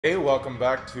Hey, welcome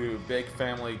back to Big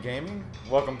Family Gaming.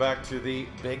 Welcome back to the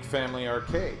Big Family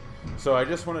Arcade. So I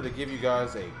just wanted to give you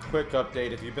guys a quick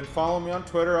update. If you've been following me on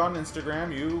Twitter, on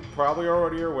Instagram, you probably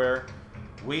already are aware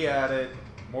we added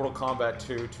Mortal Kombat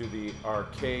II to the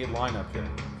arcade lineup here.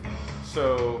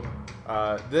 So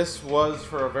this was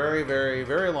for a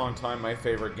very long time my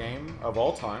favorite game of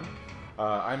all time.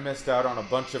 I missed out on a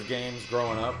bunch of games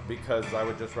growing up because I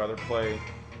would just rather play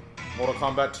Mortal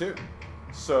Kombat 2.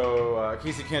 So, in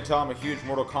case you can't tell, I'm a huge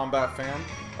Mortal Kombat fan.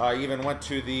 I even went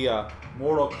to the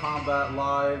Mortal Kombat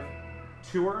Live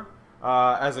tour.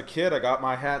 As a kid, I got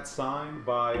my hat signed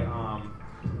by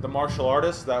the martial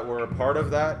artists that were a part of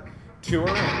that tour,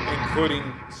 including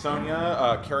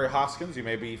Sonya, Carrie Hoskins. You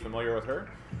may be familiar with her.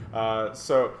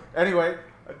 So, anyway,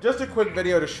 just a quick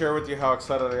video to share with you how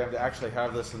excited I am to actually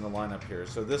have this in the lineup here.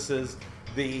 So, this is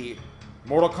the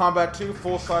Mortal Kombat 2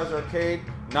 full-size arcade,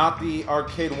 not the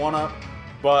arcade 1-up.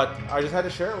 But I just had to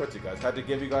share it with you guys. Had to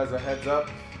give you guys a heads up.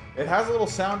 It has a little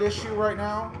sound issue right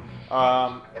now.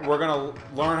 We're going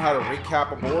to learn how to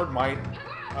recap a board. Might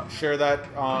share that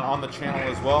on the channel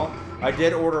as well. I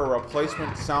did order a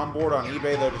replacement soundboard on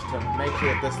eBay, though, just to make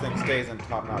sure that this thing stays in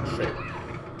top-notch shape.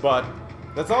 But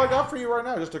that's all I got for you right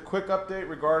now. Just a quick update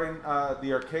regarding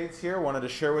the arcades here. Wanted to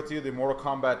share with you the Mortal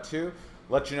Kombat 2.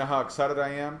 Let you know how excited I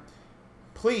am.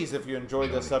 Please, if you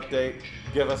enjoyed this update,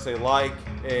 give us a like,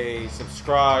 a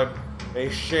subscribe, a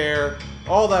share,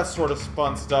 all that sort of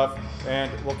fun stuff,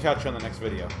 and we'll catch you on the next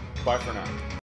video. Bye for now.